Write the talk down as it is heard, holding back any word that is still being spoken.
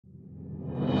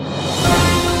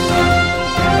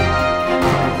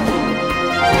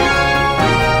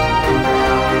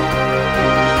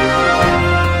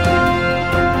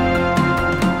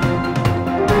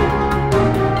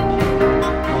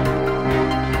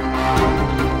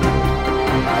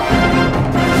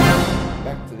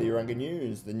Urunga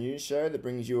News, the news show that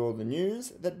brings you all the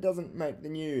news that doesn't make the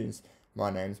news. My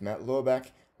name's Matt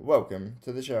Lawback. Welcome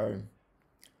to the show.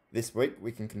 This week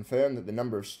we can confirm that the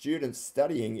number of students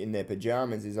studying in their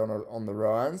pyjamas is on the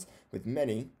rise, with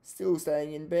many still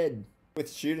staying in bed. With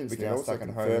students now stuck at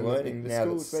home learning, now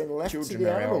that children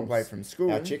are out away from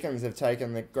school, our chickens have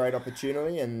taken the great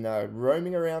opportunity and are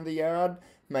roaming around the yard,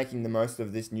 making the most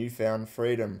of this newfound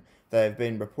freedom. They have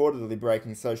been reportedly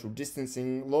breaking social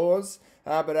distancing laws,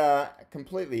 but are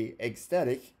completely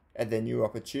ecstatic at their new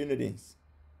opportunities.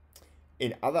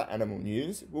 In other animal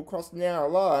news, we'll cross now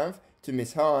live to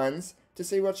Miss Hines to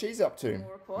see what she's up to.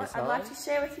 I'd like to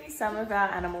share with you some of our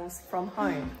animals from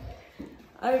home.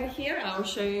 Over here I will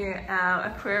show you our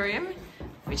aquarium,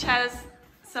 which has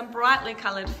some brightly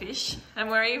coloured fish, and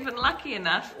we're even lucky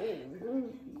enough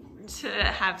to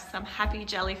have some happy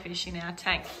jellyfish in our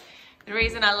tank. The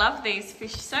reason I love these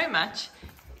fish so much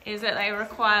is that they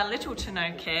require little to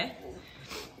no care,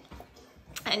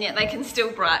 and yet they can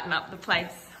still brighten up the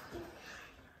place.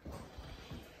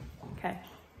 Okay,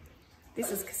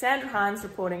 this is Cassandra Hines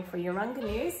reporting for Urunga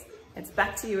News. It's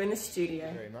back to you in the studio.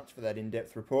 Thank you very much for that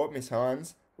in-depth report, Miss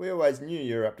Hines. We always knew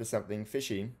you were up to something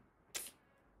fishy.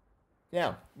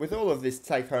 Now, with all of this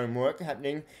take-home work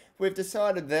happening, we've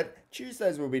decided that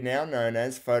Tuesdays will be now known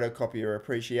as Photocopier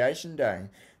Appreciation Day.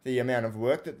 The amount of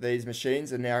work that these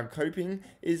machines are now coping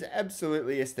is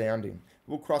absolutely astounding.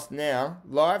 We'll cross now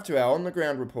live to our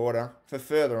on-the-ground reporter for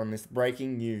further on this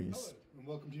breaking news. Hello and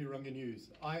welcome to Urunga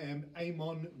News. I am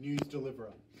Amon News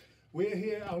Deliverer. We're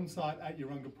here on site at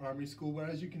Urunga Primary School, where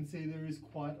as you can see there is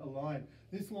quite a line.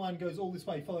 This line goes all this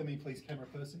way, follow me please camera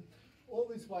person, all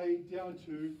this way down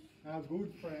to our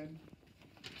good friend,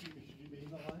 should you be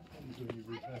in the line? I'm doing you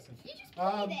rude person. You just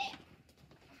put me there.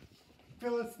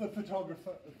 Phyllis the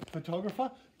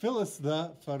Phyllis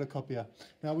the photocopier.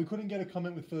 Now we couldn't get a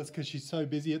comment with Phyllis because she's so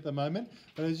busy at the moment,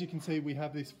 but as you can see we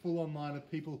have this full-on line of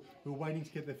people who are waiting to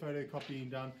get their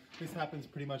photocopying done. This happens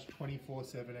pretty much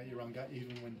 24/7 at Urunga,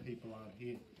 even when people aren't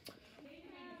here.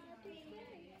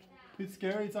 Bit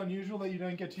scary, it's unusual that you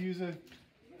don't get to use a...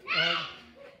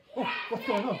 oh, what's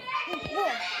going on?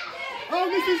 Oh,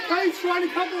 Mrs. K's trying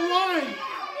to cut the line!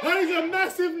 That is a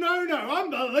massive no-no!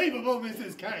 Unbelievable,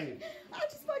 Mrs. K! I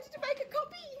just wanted to make a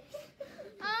copy.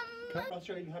 Can't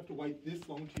frustrate you have to wait this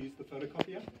long to use the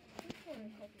photocopier?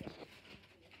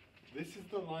 This is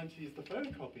the line to use the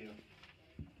photocopier.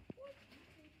 What?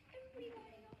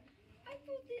 I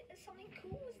thought that something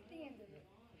cool was at the end of it.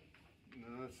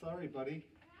 No, sorry, buddy.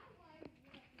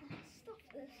 Stop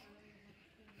this.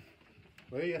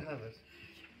 There you have it.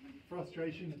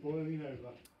 Frustration's boiling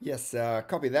over. Yes,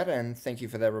 copy that and thank you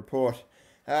for that report.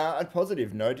 A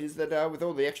positive note is that with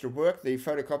all the extra work, the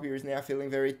photocopier is now feeling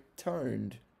very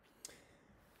toned.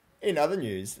 In other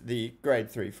news, the grade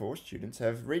 3-4 students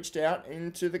have reached out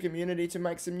into the community to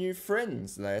make some new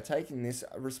friends. They are taking this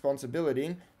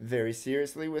responsibility very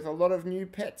seriously, with a lot of new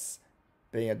pets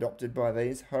being adopted by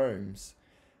these homes.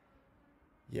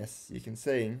 Yes, you can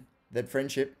see that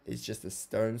friendship is just a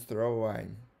stone's throw away.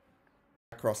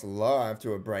 Across live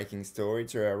to a breaking story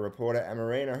to our reporter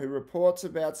Amarina, who reports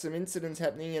about some incidents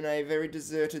happening in a very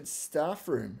deserted staff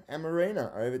room.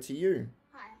 Amarina, over to you.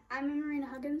 Hi, I'm Amarina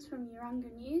Huggins from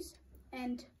Urunga News,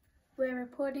 and we're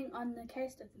reporting on the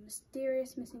case of the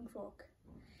mysterious missing fork.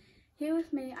 Here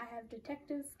with me I have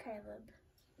Detective Caleb.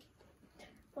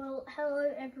 Well,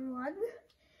 hello everyone.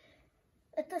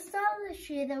 At the start of this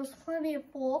year there was plenty of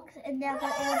forks, and now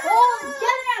they're all gone. Oh,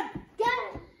 get him! Get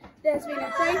him! There's been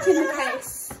a break in the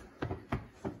case.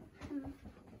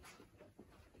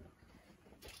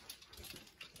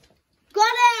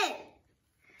 Got it!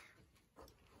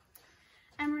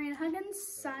 Amarina Huggins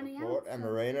signing out.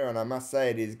 Amarina, and I must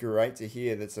say it is great to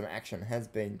hear that some action has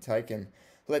been taken.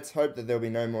 Let's hope that there'll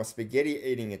be no more spaghetti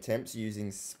eating attempts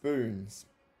using spoons.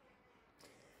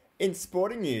 In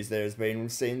sporting news, there has been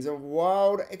scenes of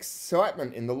wild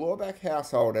excitement in the Lawback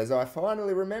household as I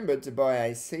finally remembered to buy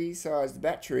a C-sized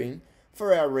battery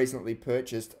for our recently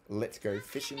purchased Let's Go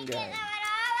Fishing game.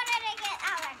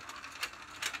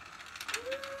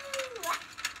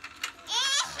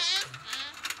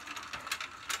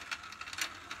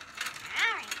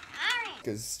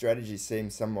 Because strategy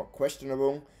seems somewhat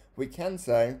questionable, we can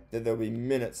say that there'll be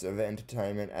minutes of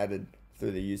entertainment added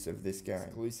through the use of this game.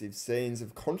 Exclusive scenes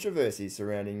of controversy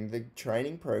surrounding the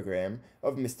training program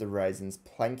of Mr. Raisin's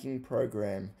planking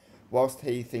program. Whilst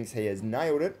he thinks he has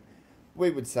nailed it, we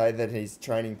would say that his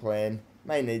training plan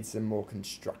may need some more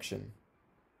construction.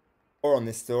 More on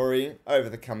this story over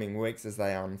the coming weeks as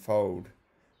they unfold.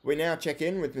 We now check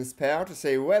in with Miss Powell to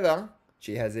see whether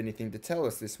she has anything to tell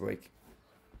us this week.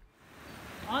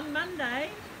 On Monday,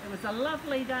 it was a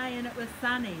lovely day and it was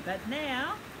sunny, but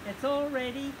now it's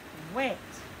already wet.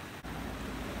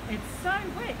 It's so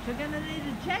wet, you're going to need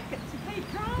a jacket to keep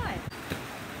dry.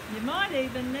 You might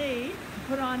even need to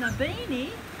put on a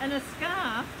beanie and a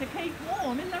scarf to keep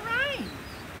warm in the rain.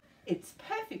 It's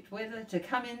perfect weather to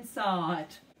come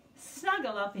inside.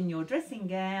 Snuggle up in your dressing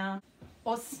gown,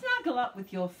 or snuggle up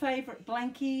with your favourite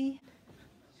blankie,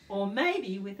 or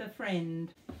maybe with a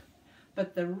friend.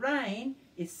 But the rain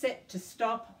is set to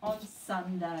stop on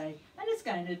Sunday, and it's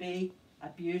going to be a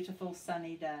beautiful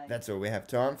sunny day. That's all we have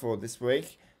time for this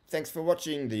week. Thanks for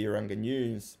watching the Urunga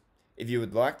News. If you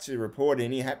would like to report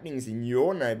any happenings in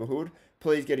your neighbourhood,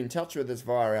 please get in touch with us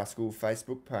via our school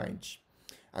Facebook page.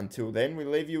 Until then, we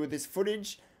leave you with this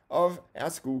footage of our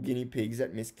school guinea pigs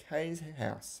at Miss Kay's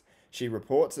house. She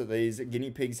reports that these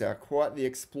guinea pigs are quite the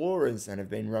explorers and have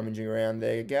been rummaging around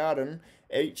their garden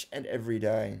each and every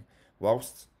day,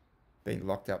 whilst being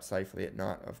locked up safely at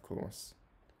night, of course.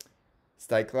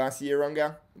 Stay classy,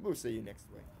 Urunga. We'll see you next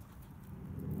week.